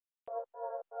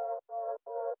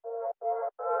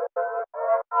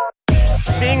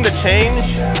Seeing the change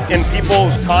in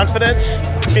people's confidence,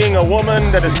 being a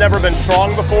woman that has never been strong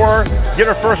before, get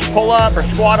her first pull-up or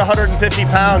squat 150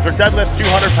 pounds or deadlift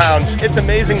 200 pounds. It's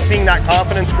amazing seeing that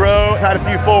confidence grow. I've had a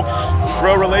few folks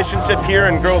grow relationship here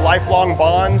and grow lifelong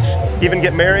bonds, even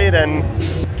get married, and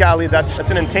golly, that's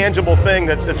an intangible thing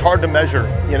that's hard to measure,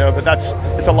 you know, but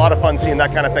it's a lot of fun seeing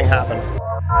that kind of thing happen.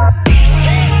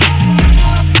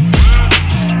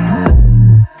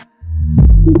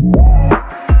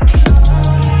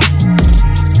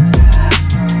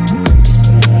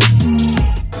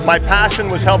 My passion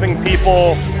was helping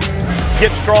people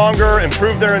get stronger,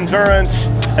 improve their endurance,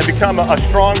 and become a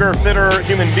stronger, fitter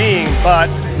human being. But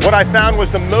what I found was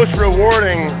the most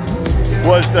rewarding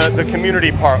was the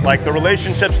community part, like the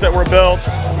relationships that were built.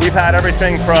 We've had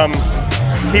everything from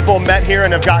people met here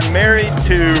and have gotten married,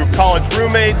 to college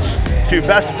roommates, to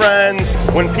best friends.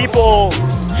 When people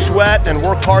sweat and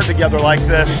work hard together like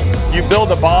this, you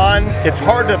build a bond. It's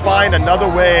hard to find another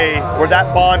way where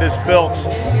that bond is built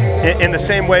in the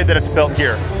same way that it's built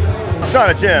here. It's not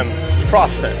a gym, it's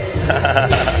CrossFit.